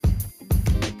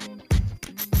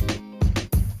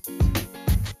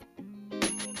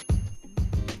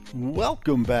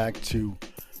Welcome back to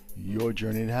Your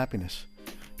Journey to Happiness.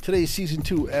 Today is Season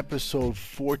 2, Episode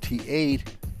 48,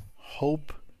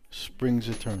 Hope Springs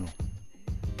Eternal.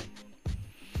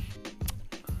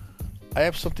 I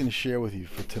have something to share with you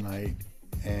for tonight,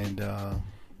 and I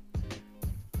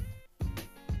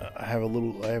have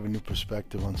a new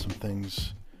perspective on some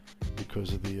things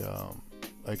because of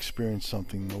I experienced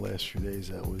something in the last few days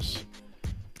that was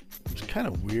kind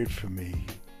of weird for me.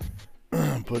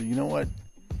 But you know what?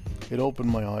 It opened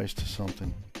my eyes to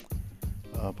something.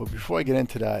 But before I get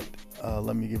into that,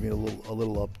 let me give you a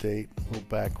little update, a little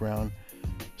background.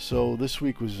 So this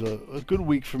week was a good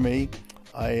week for me.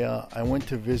 I went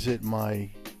to visit my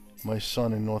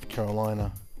son in North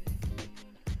Carolina,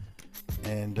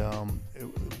 and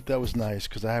that was nice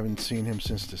because I haven't seen him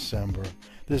since December.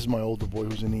 This is my older boy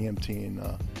who's an EMT in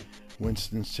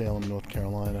Winston-Salem, North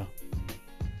Carolina.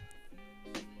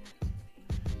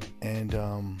 And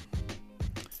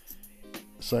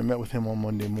so I met with him on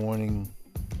Monday morning.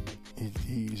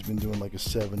 He's been doing like a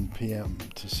 7 p.m.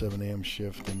 to 7 a.m.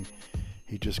 shift, and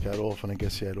he just got off, and I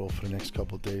guess he had off for the next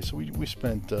couple of days. So we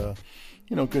spent a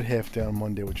good half day on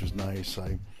Monday, which was nice.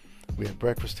 We had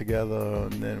breakfast together,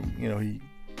 and then he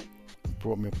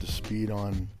brought me up to speed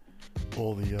on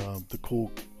all the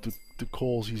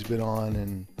calls he's been on,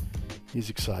 and he's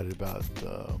excited about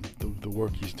the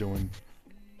work he's doing.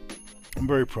 I'm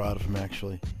very proud of him,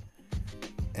 actually.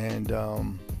 And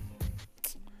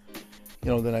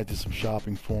then I did some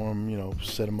shopping for him,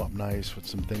 set him up nice with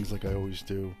some things like I always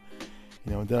do.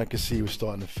 And then I could see he was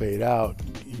starting to fade out.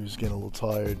 He was getting a little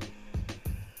tired.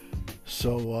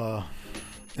 So,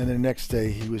 and then the next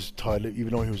day he was tied,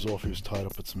 even though he was off, he was tied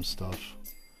up with some stuff.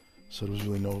 So there was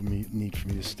really no need for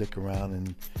me to stick around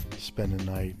and spend the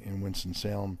night in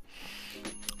Winston-Salem.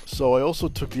 So I also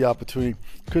took the opportunity,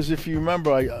 because if you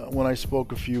remember, when I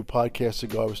spoke a few podcasts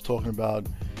ago, I was talking about,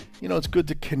 it's good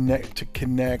to connect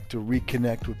or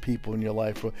reconnect with people in your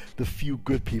life, or the few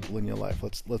good people in your life.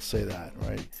 Let's say that,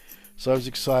 right? So I was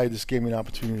excited. This gave me an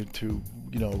opportunity to,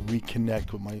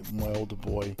 reconnect with my older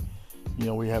boy.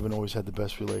 We haven't always had the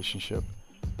best relationship.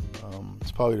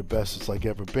 It's probably the best it's like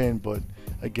ever been, but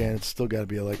again, it's still got to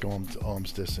be like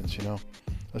arm's distance.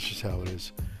 That's just how it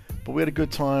is. But we had a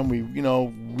good time. We,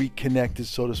 reconnected,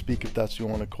 so to speak, if that's what you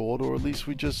want to call it, or at least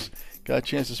we just got a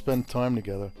chance to spend time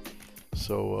together.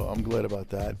 So I'm glad about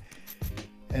that.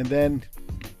 And then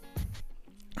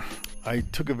I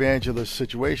took advantage of the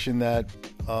situation that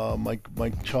my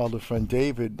childhood friend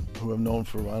David, who I've known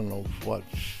for,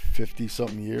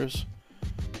 50-something years,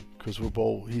 because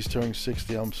he's turning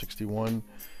 60, I'm 61.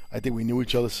 I think we knew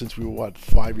each other since we were,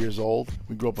 5 years old.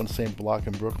 We grew up on the same block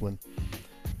in Brooklyn.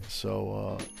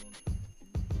 So,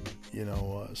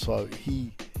 so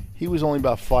he was only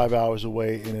about 5 hours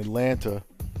away in Atlanta,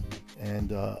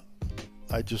 and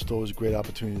I just thought it was a great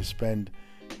opportunity to spend,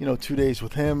 2 days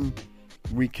with him,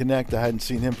 reconnect. I hadn't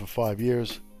seen him for 5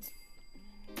 years.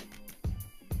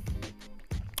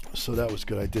 So that was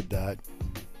good. I did that,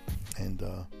 and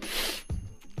it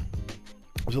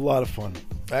was a lot of fun.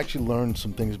 I actually learned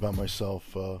some things about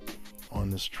myself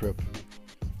on this trip.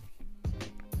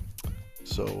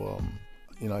 So,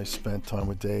 I spent time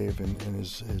with Dave and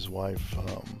his wife.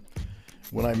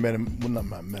 When I met him,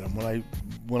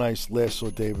 when I last saw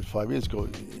David 5 years ago,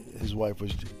 his wife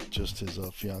was just his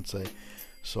fiance.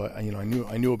 So I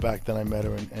knew her back then. I met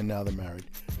her, and now they're married.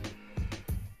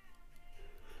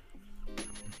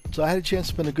 So I had a chance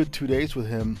to spend a good 2 days with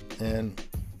him, and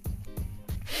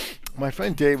my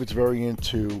friend David's very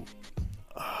into,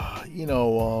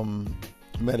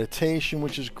 meditation,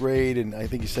 which is great, and I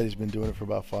think he said he's been doing it for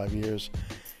about 5 years.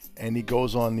 And he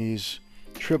goes on these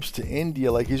trips to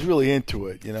India, like he's really into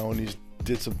it, and he's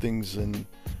did some things in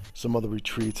some other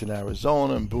retreats in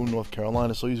Arizona and Boone, North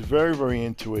Carolina. So he's very, very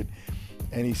into it,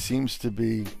 and he seems to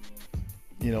be,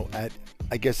 at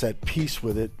peace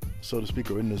with it, so to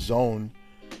speak, or in the zone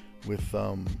with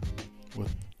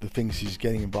the things he's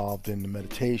getting involved in, the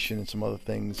meditation and some other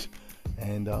things.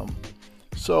 And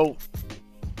so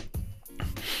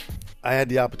I had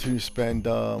the opportunity to spend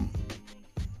the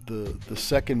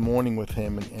second morning with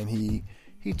him, and he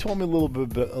told me a little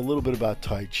bit about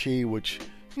Tai Chi, which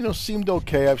seemed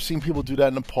okay. I've seen people do that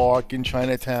in the park in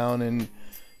Chinatown, and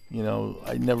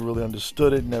I never really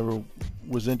understood it, never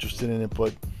was interested in it,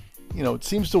 but it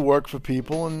seems to work for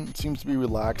people, and it seems to be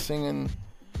relaxing, and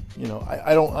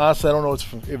I don't know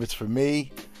if it's for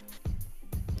me,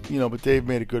 but David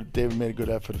made a good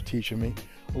effort of teaching me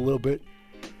a little bit.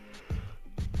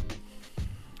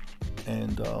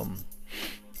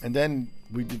 And then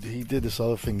he did this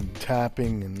other thing,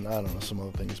 tapping, and I don't know, some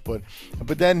other things. But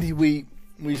then we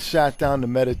sat down to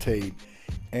meditate,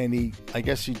 and I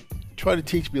guess he tried to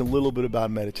teach me a little bit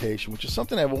about meditation, which is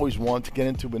something I've always wanted to get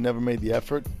into but never made the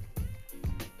effort.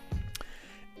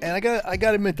 And I got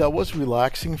to admit, that was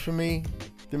relaxing for me,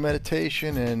 the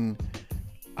meditation, and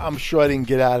I'm sure I didn't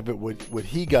get out of it what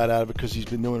he got out of it, because he's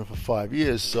been doing it for 5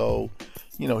 years. So,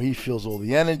 he feels all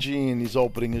the energy, and he's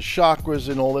opening his chakras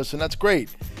and all this, and that's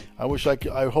great. I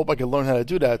hope I could learn how to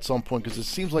do that at some point, because it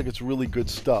seems like it's really good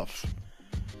stuff.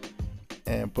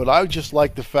 But I just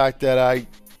like the fact that I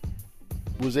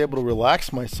was able to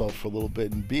relax myself for a little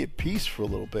bit and be at peace for a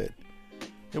little bit.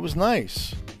 It was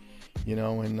nice,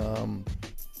 and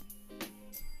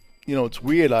it's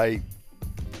weird.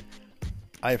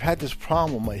 I've had this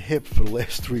problem with my hip for the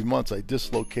last 3 months. I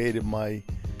dislocated my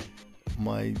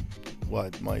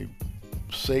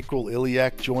sacral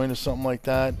iliac joint or something like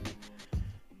that.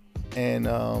 And,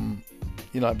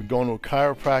 I've been going to a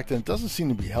chiropractor, and it doesn't seem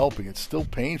to be helping. It's still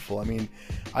painful. I mean,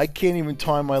 I can't even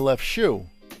tie my left shoe.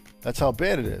 That's how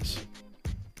bad it is.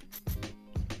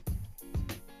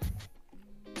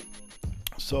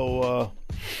 So,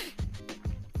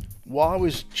 while I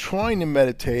was trying to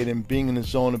meditate and being in the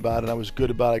zone about it, I was good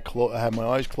about it. I had my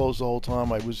eyes closed the whole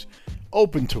time. I was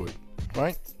open to it,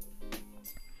 right?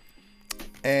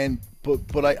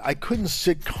 But I couldn't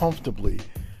sit comfortably.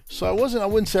 So I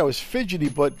wouldn't say I was fidgety,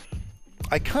 but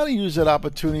I kind of used that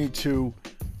opportunity to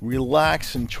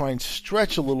relax and try and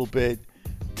stretch a little bit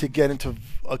to get into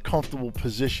a comfortable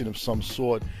position of some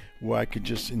sort where I could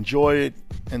just enjoy it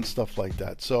and stuff like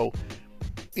that. So,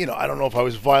 I don't know if I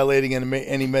was violating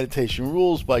any meditation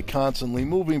rules by constantly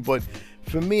moving, but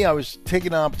for me, I was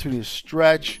taking an opportunity to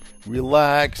stretch,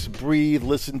 relax, breathe,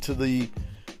 listen to the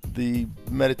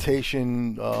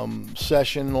meditation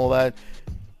session and all that.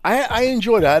 I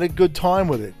enjoyed it. I had a good time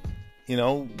with it.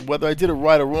 Whether I did it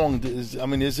right or wrong,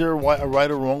 is there a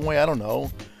right or wrong way? I don't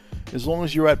know. As long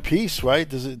as you're at peace, right?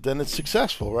 Then it's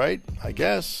successful, right? I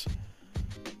guess.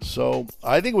 So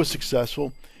I think it was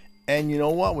successful. And you know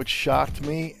what? What shocked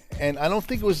me, and I don't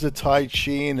think it was the Tai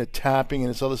Chi and the tapping and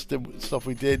this other stuff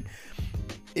we did.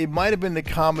 It might have been the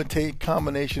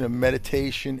combination of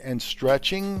meditation and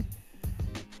stretching.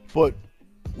 But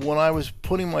when I was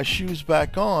putting my shoes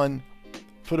back on,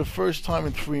 for the first time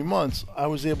in 3 months, I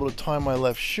was able to tie my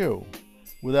left shoe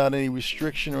without any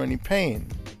restriction or any pain.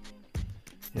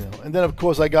 And then of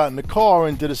course I got in the car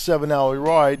and did a 7-hour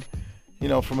ride,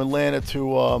 from Atlanta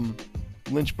to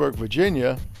Lynchburg,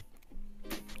 Virginia.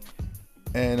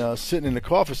 And sitting in the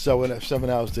car for 7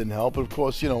 hours didn't help. But of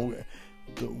course, when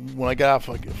I got out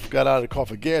of the car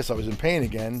for gas, I was in pain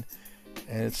again,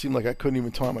 and it seemed like I couldn't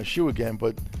even tie my shoe again.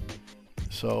 But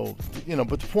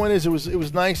the point is, it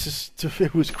was nice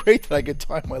it was great that I could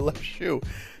tie my left shoe.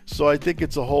 So I think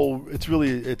it's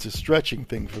a stretching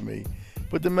thing for me.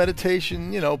 But the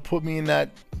meditation,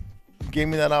 gave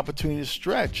me that opportunity to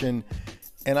stretch, and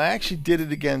I actually did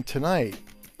it again tonight,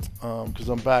 because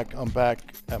I'm back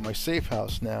at my safe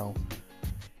house now,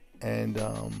 and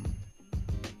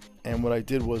what I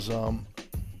did was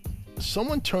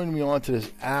someone turned me on to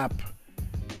this app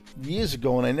years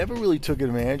ago, and I never really took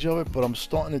advantage of it, but I'm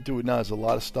starting to do it now. There's a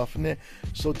lot of stuff in there.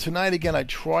 So tonight again, I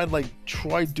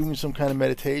tried doing some kind of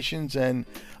meditations, and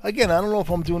again, I don't know if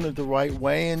I'm doing it the right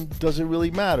way, and does it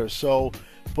really matter? So,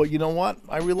 but you know what?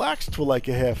 I relaxed for like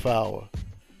a half hour,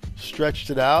 stretched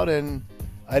it out, and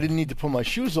I didn't need to put my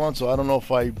shoes on, so I don't know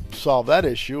if I solved that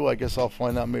issue. I guess I'll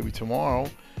find out maybe tomorrow.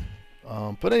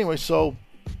 But anyway, so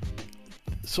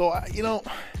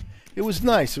it was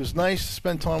nice. It was nice to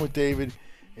spend time with David.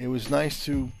 It was nice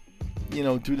to,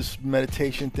 do this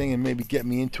meditation thing and maybe get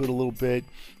me into it a little bit.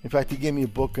 In fact, he gave me a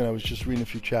book, and I was just reading a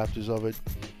few chapters of it,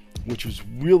 which was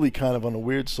really kind of on the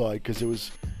weird side, because it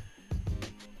was,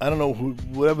 I don't know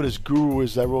whatever this guru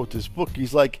is that wrote this book.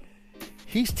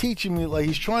 He's teaching me,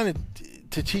 he's trying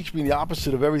to teach me the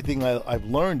opposite of everything I've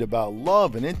learned about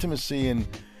love and intimacy, and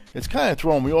it's kind of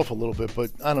throwing me off a little bit, but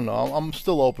I don't know. I'm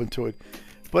still open to it.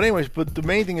 But anyways, the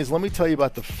main thing is, let me tell you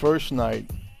about the first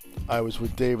night I was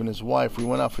with Dave and his wife. We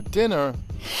went out for dinner,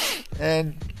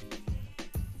 and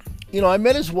I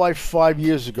met his wife 5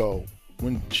 years ago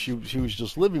when she was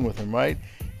just living with him, right?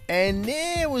 And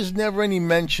there was never any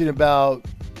mention about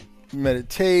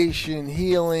meditation,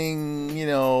 healing,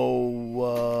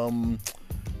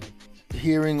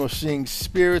 hearing or seeing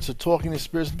spirits or talking to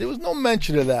spirits. There was no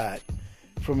mention of that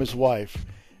from his wife.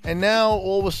 And now,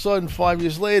 all of a sudden, 5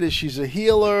 years later, she's a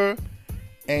healer,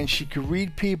 and she could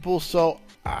read people. So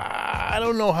I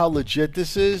don't know how legit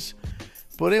this is.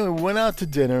 But anyway, we went out to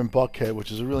dinner in Buckhead,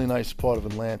 which is a really nice part of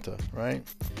Atlanta, right?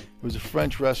 It was a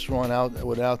French restaurant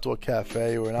with an outdoor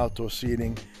cafe or an outdoor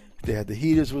seating. They had the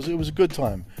heaters. It was a good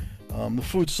time. The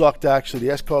food sucked, actually.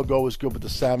 The escargot was good, but the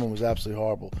salmon was absolutely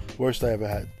horrible. Worst I ever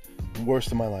had.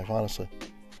 Worst in my life, honestly.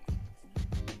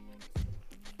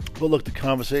 But look, the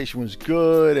conversation was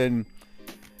good, and,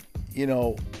 you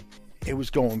know,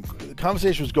 the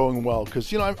conversation was going well,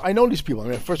 because, you know, I know these people. I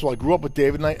mean, first of all, I grew up with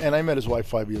David, and I met his wife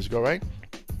 5 years ago, right?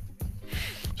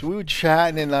 So we were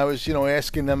chatting, and I was, you know,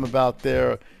 asking them about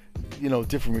their, you know,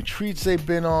 different retreats they've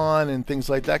been on and things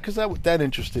like that, because that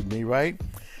interested me, right?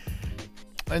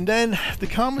 And then the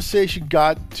conversation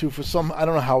got to, for some, I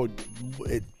don't know how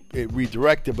it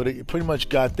redirected, but it pretty much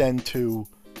got then to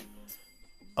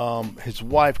his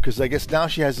wife, because I guess now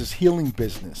she has this healing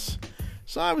business.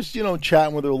 So I was, you know,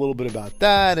 chatting with her a little bit about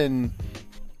that, and,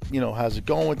 you know, how's it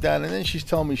going with that? And then she's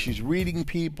telling me she's reading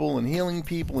people and healing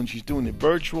people, and she's doing it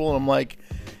virtual. And I'm like,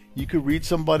 you could read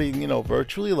somebody, you know,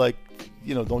 virtually, like,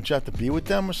 you know, don't you have to be with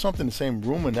them or something, the same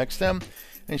room or next to them?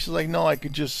 And she's like, no, I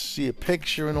could just see a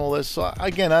picture and all this. So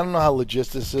again, I don't know how legit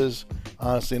this is,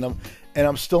 honestly, and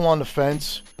I'm still on the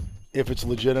fence if it's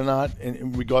legit or not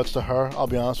in regards to her. I'll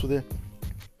be honest with you.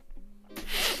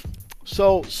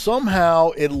 So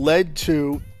somehow it led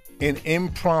to an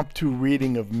impromptu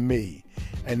reading of me,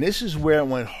 and this is where it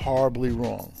went horribly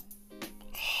wrong.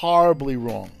 Horribly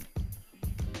wrong.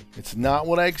 It's not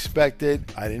what I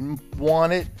expected. I didn't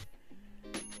want it.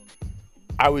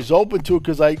 I was open to it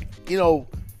because you know,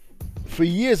 for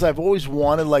years I've always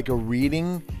wanted like a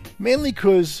reading, mainly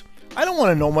because I don't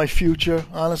want to know my future,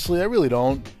 honestly. I really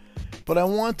don't. But I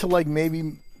want to like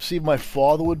maybe see if my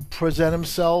father would present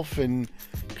himself, and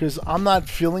because I'm not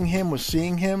feeling him or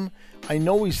seeing him. I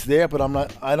know he's there, but I'm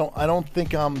not. I don't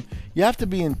think I'm. You have to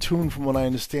be in tune, from what I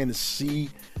understand, to see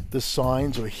the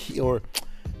signs or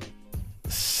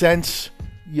sense.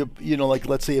 You know, like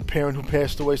let's say a parent who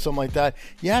passed away, something like that.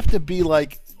 You have to be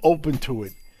like open to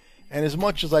it. And as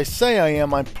much as I say I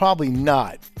am, I'm probably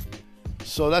not.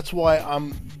 So that's why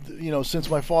I'm. You know, since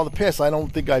my father passed, I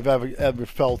don't think I've ever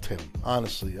felt him.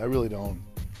 Honestly, I really don't.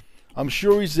 I'm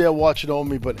sure he's there watching over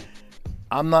me, but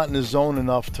I'm not in the zone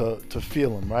enough to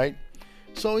feel him, right?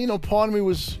 So, you know, part of me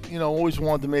was, you know, always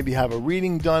wanted to maybe have a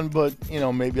reading done, but, you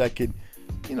know, maybe I could,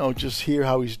 you know, just hear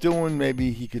how he's doing.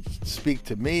 Maybe he could speak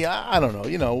to me. I don't know,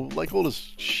 you know, like all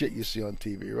this shit you see on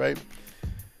TV, right?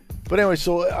 But anyway,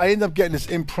 so I ended up getting this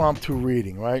impromptu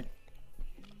reading, right?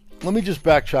 Let me just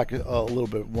backtrack a little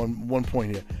bit, one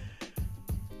point here.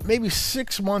 Maybe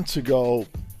 6 months ago,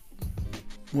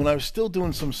 when I was still doing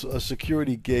a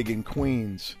security gig in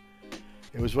Queens,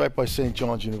 it was right by St.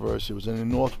 John's University. It was in a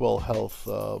Northwell Health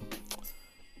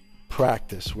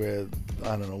practice where,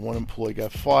 I don't know, one employee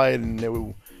got fired, and they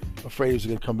were afraid he was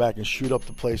going to come back and shoot up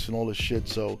the place and all this shit.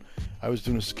 So I was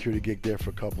doing a security gig there for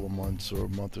a couple of months, or a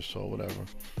month or so, whatever.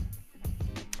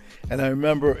 And I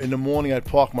remember in the morning I'd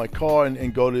park my car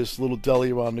and go to this little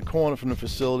deli around the corner from the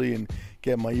facility and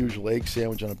get my usual egg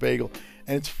sandwich on a bagel.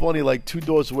 And it's funny, like 2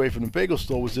 doors away from the bagel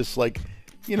store was this, like,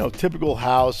 you know, typical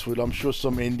house with, I'm sure,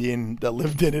 some Indian that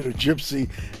lived in it, or gypsy.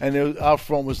 And out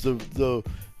front was the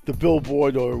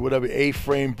billboard, or whatever,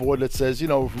 A-frame board that says, you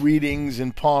know, readings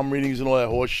and palm readings and all that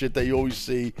horse shit that you always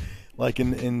see, like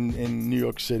in New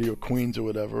York City or Queens or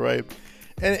whatever, right?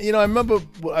 And, you know, I remember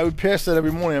I would pass that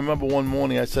every morning. I remember one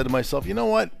morning I said to myself, you know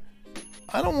what?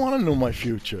 I don't want to know my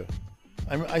future.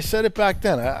 I said it back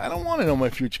then. I don't want to know my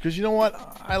future, because you know what?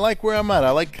 I like where I'm at. I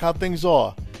like how things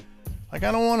are. Like,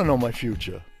 I don't want to know my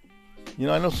future. You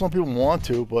know, I know some people want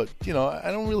to, but, you know,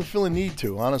 I don't really feel a need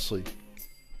to, honestly.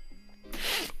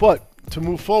 But to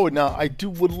move forward now,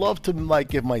 would love to,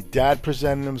 like, if my dad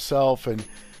presented himself and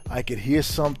I could hear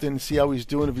something, see how he's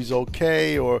doing, if he's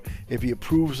okay, or if he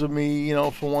approves of me, you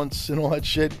know, for once, and all that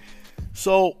shit.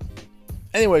 So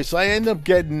anyway, so I end up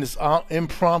getting this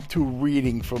impromptu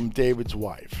reading from David's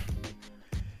wife.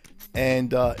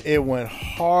 And it went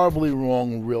horribly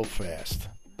wrong real fast.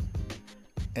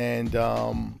 And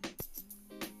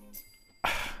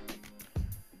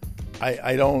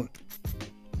I don't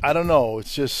know.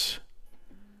 It's just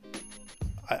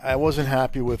I wasn't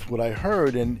happy with what I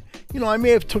heard, and you know, I may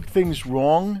have took things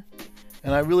wrong,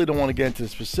 and I really don't want to get into the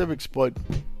specifics, but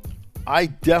I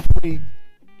definitely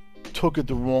took it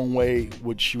the wrong way,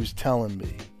 what she was telling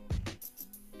me.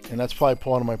 And that's probably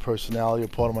part of my personality or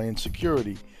part of my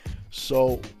insecurity.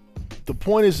 So the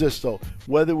point is this, though,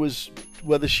 whether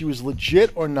she was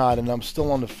legit or not, and I'm still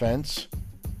on the fence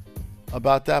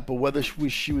about that, but whether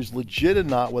she was legit or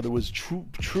not, whether it was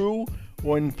true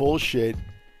or in bullshit,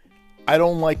 I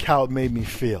don't like how it made me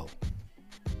feel.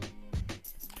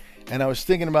 And I was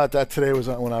thinking about that today,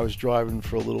 when I was driving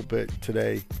for a little bit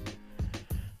today.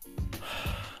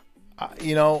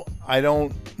 You know,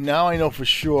 now I know for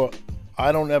sure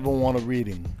I don't ever want a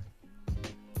reading.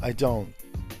 I don't.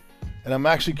 And I'm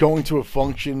actually going to a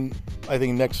function, I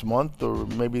think next month or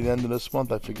maybe the end of this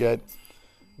month, I forget,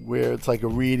 where it's like a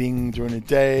reading during the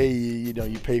day. You know,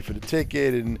 you pay for the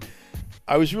ticket. And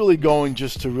I was really going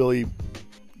just to really,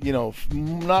 you know,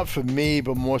 not for me,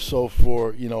 but more so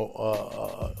for, you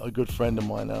know, a good friend of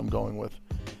mine that I'm going with.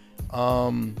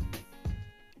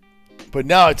 But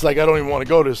now it's like I don't even want to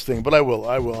go to this thing, but I will.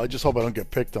 I just hope I don't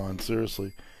get picked on,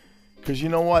 seriously. Because you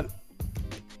know what?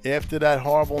 After that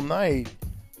horrible night,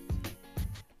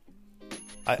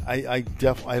 I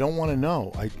don't want to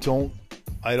know. I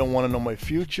don't want to know my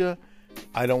future.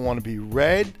 I don't want to be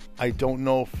read. I don't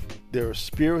know if there are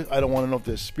spirits. I don't want to know if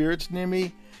there's spirits near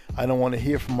me. I don't want to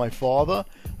hear from my father.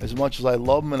 As much as I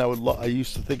love him, and I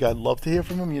used to think I'd love to hear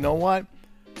from him. You know what?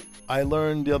 I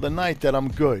learned the other night that I'm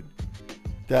good.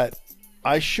 That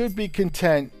I should be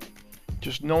content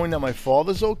just knowing that my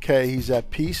father's okay. He's at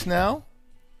peace now,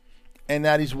 and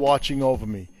that he's watching over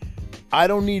me. I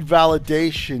don't need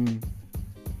validation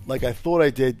like I thought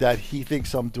I did, that he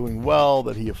thinks I'm doing well,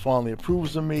 that he finally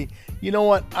approves of me. You know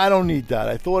what? I don't need that.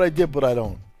 I thought I did, but I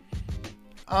don't.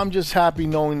 I'm just happy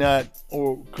knowing that,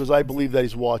 or because I believe that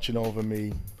he's watching over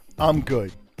me. I'm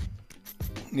good.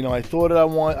 You know, I thought I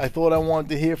wanted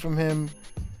to hear from him,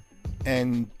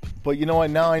 but you know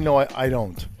what? Now I know I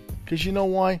don't. Because you know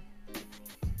why?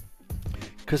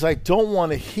 Because I don't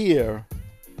want to hear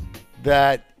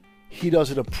that he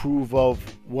doesn't approve of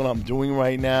what I'm doing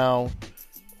right now,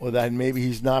 or that maybe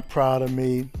he's not proud of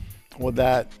me, or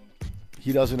that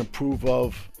he doesn't approve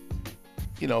of,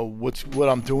 you know, what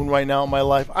I'm doing right now in my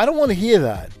life. I don't want to hear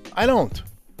that. I don't.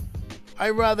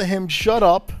 I'd rather him shut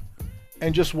up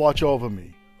and just watch over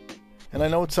me. And I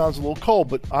know it sounds a little cold,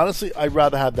 but honestly, I'd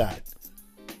rather have that.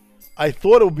 I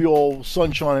thought it would be all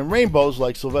sunshine and rainbows,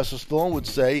 like Sylvester Stallone would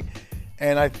say,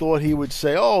 and I thought he would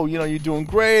say, oh, you know, you're doing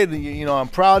great, and you know, I'm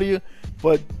proud of you.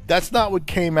 But that's not what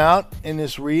came out in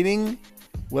this reading,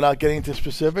 without getting into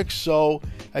specifics. So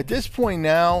at this point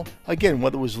now, again,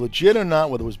 whether it was legit or not,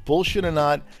 whether it was bullshit or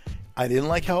not, I didn't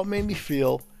like how it made me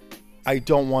feel. I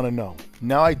don't want to know.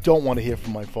 Now I don't want to hear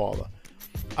from my father.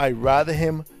 I'd rather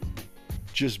him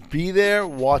just be there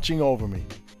watching over me.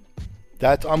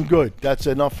 I'm good. That's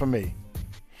enough for me.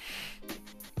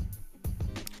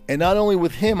 And not only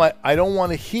with him, I don't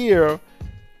want to hear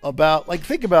about, like,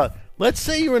 think about, let's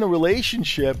say you're in a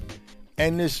relationship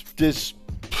and this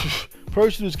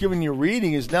person who's giving you a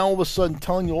reading is now all of a sudden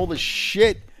telling you all this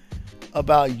shit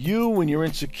about you and your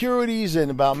insecurities, and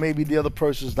about maybe the other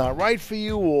person's not right for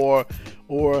you,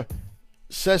 or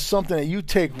says something that you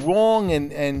take wrong,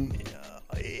 and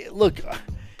look,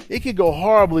 it could go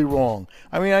horribly wrong.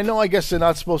 I mean, I guess they're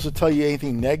not supposed to tell you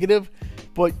anything negative,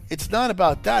 but it's not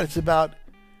about that.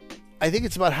 I think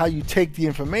it's about how you take the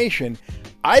information.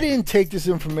 I didn't take this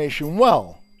information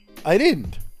well. I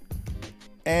didn't.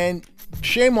 And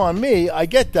shame on me, I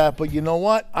get that, but you know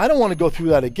what? I don't want to go through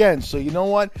that again. So you know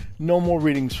what? No more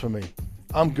readings for me.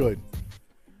 I'm good.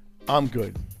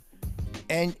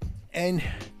 And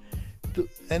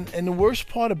the worst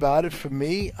part about it for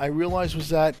me, I realized, was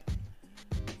that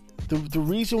the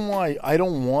reason why I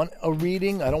don't want a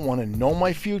reading, I don't want to know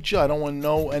my future, I don't want to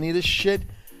know any of this shit.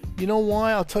 You know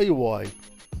why? I'll tell you why.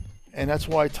 And that's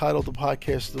why I titled the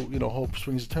podcast, Hope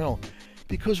Springs Eternal.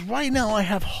 Because right now I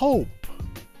have hope.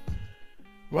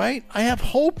 Right? I have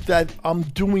hope that I'm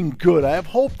doing good. I have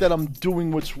hope that I'm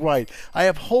doing what's right. I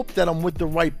have hope that I'm with the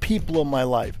right people in my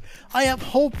life. I have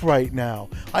hope right now.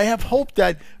 I have hope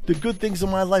that the good things in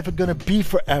my life are going to be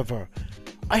forever.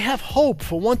 I have hope.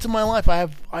 For once in my life,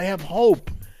 I have hope.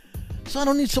 So I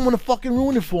don't need someone to fucking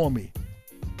ruin it for me.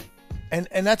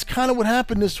 And that's kind of what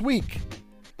happened this week.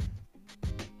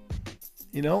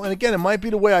 You know, and again, it might be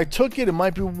the way I took it, it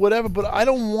might be whatever, but I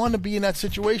don't want to be in that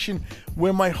situation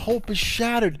where my hope is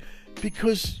shattered,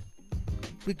 because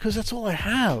that's all I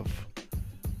have.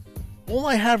 All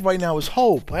I have right now is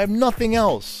hope. I have nothing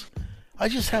else. I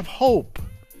just have hope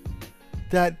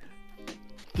that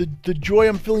the joy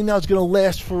I'm feeling now is going to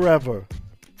last forever.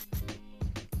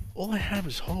 All I have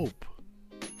is hope.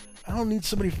 I don't need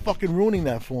somebody fucking ruining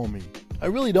that for me. I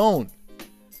really don't.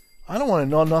 I don't want to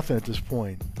know nothing at this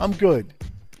point. I'm good.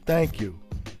 Thank you.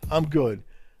 I'm good.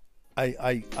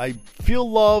 I feel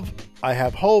love. I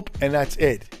have hope, and that's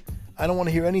it. I don't want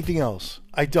to hear anything else.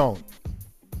 I don't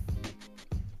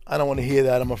want to hear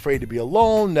that I'm afraid to be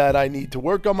alone, that I need to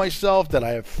work on myself, that I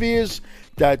have fears,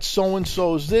 that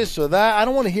so-and-so's this or that. I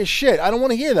don't want to hear shit. I don't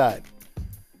want to hear that.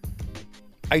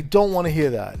 I don't want to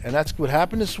hear that. And that's what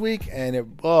happened this week, and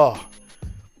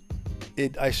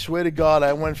I swear to God,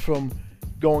 I went from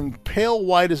going pale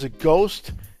white as a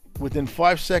ghost within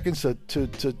 5 seconds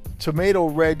to tomato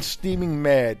red, steaming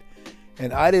mad.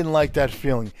 And I didn't like that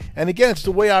feeling. And again, it's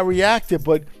the way I reacted,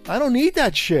 but I don't need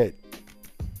that shit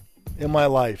in my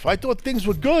life. I thought things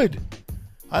were good.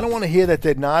 I don't want to hear that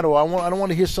they're not, or I don't want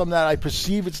to hear something that I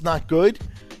perceive it's not good.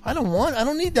 I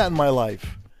don't need that in my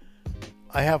life.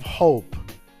 I have hope.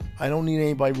 I don't need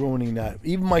anybody ruining that.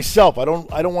 Even myself, I don't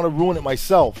want to ruin it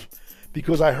myself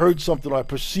because I heard something or I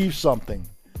perceived something.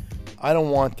 I don't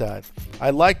want that.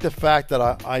 I like the fact that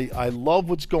I love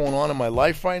what's going on in my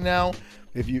life right now.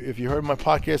 If you heard my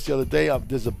podcast the other day,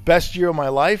 there's the best year of my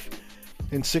life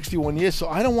in 61 years, so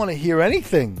I don't want to hear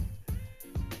anything.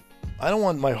 I don't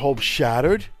want my hopes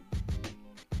shattered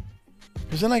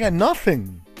because then I got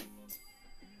nothing.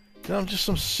 Then I'm just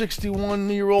some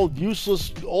 61-year-old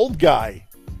useless old guy.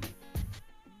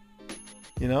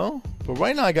 You know? But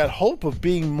right now I got hope of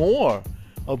being more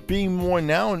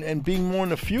now and being more in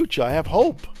the future. I have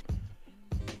hope.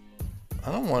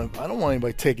 I don't want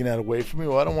anybody taking that away from me.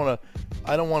 Or I don't want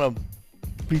to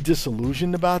be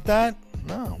disillusioned about that.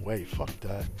 No way, fuck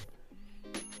that.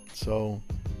 So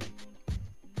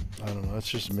I don't know. That's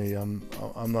just me. I'm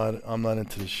not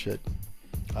into this shit.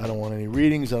 I don't want any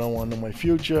readings. I don't want to know my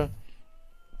future.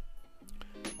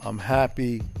 I'm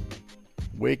happy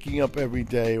waking up every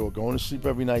day or going to sleep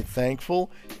every night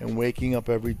thankful and waking up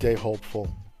every day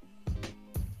hopeful.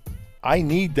 I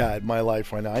need that in my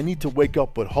life right now. I need to wake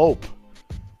up with hope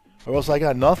or else I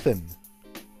got nothing.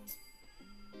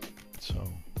 So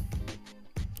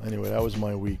anyway, that was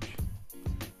my week.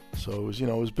 So it was, it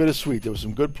was bittersweet. There was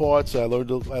some good parts. I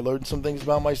learned some things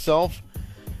about myself.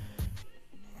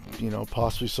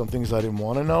 Possibly some things I didn't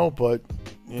want to know, but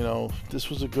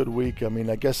this was a good week. I mean,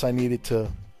 I guess I needed to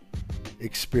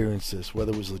experience this,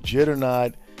 whether it was legit or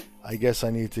not. I guess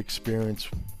I needed to experience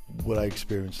what I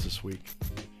experienced this week.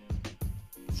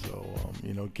 So,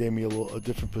 it gave me a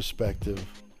different perspective,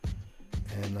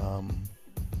 and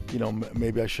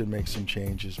maybe I should make some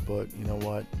changes. But you know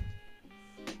what?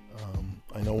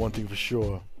 I know one thing for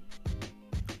sure.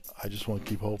 I just want to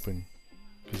keep hoping,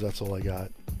 because that's all I got.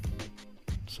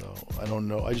 So I don't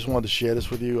know. I just wanted to share this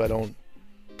with you. Wouldn't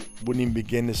even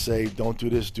begin to say don't do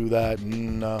this, do that.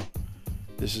 No,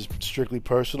 this is strictly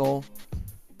personal,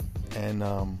 and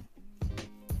now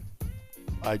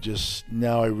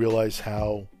I realize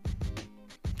how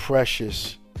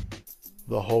precious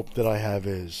the hope that I have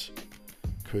is,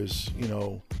 because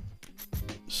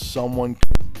someone,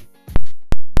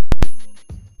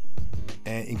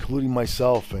 and including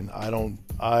myself, and I don't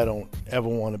ever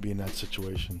want to be in that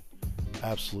situation.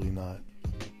 Absolutely not.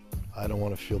 I don't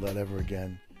want to feel that ever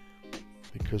again,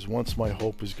 because once my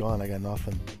hope is gone, I got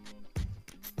nothing.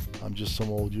 I'm just some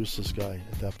old useless guy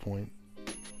at that point,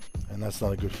 and that's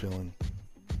not a good feeling.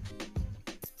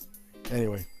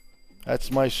 Anyway,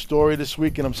 that's my story this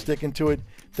week, and I'm sticking to it.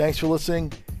 Thanks for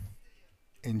listening.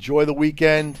 Enjoy the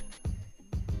weekend,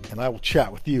 and I will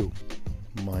chat with you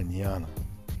mañana.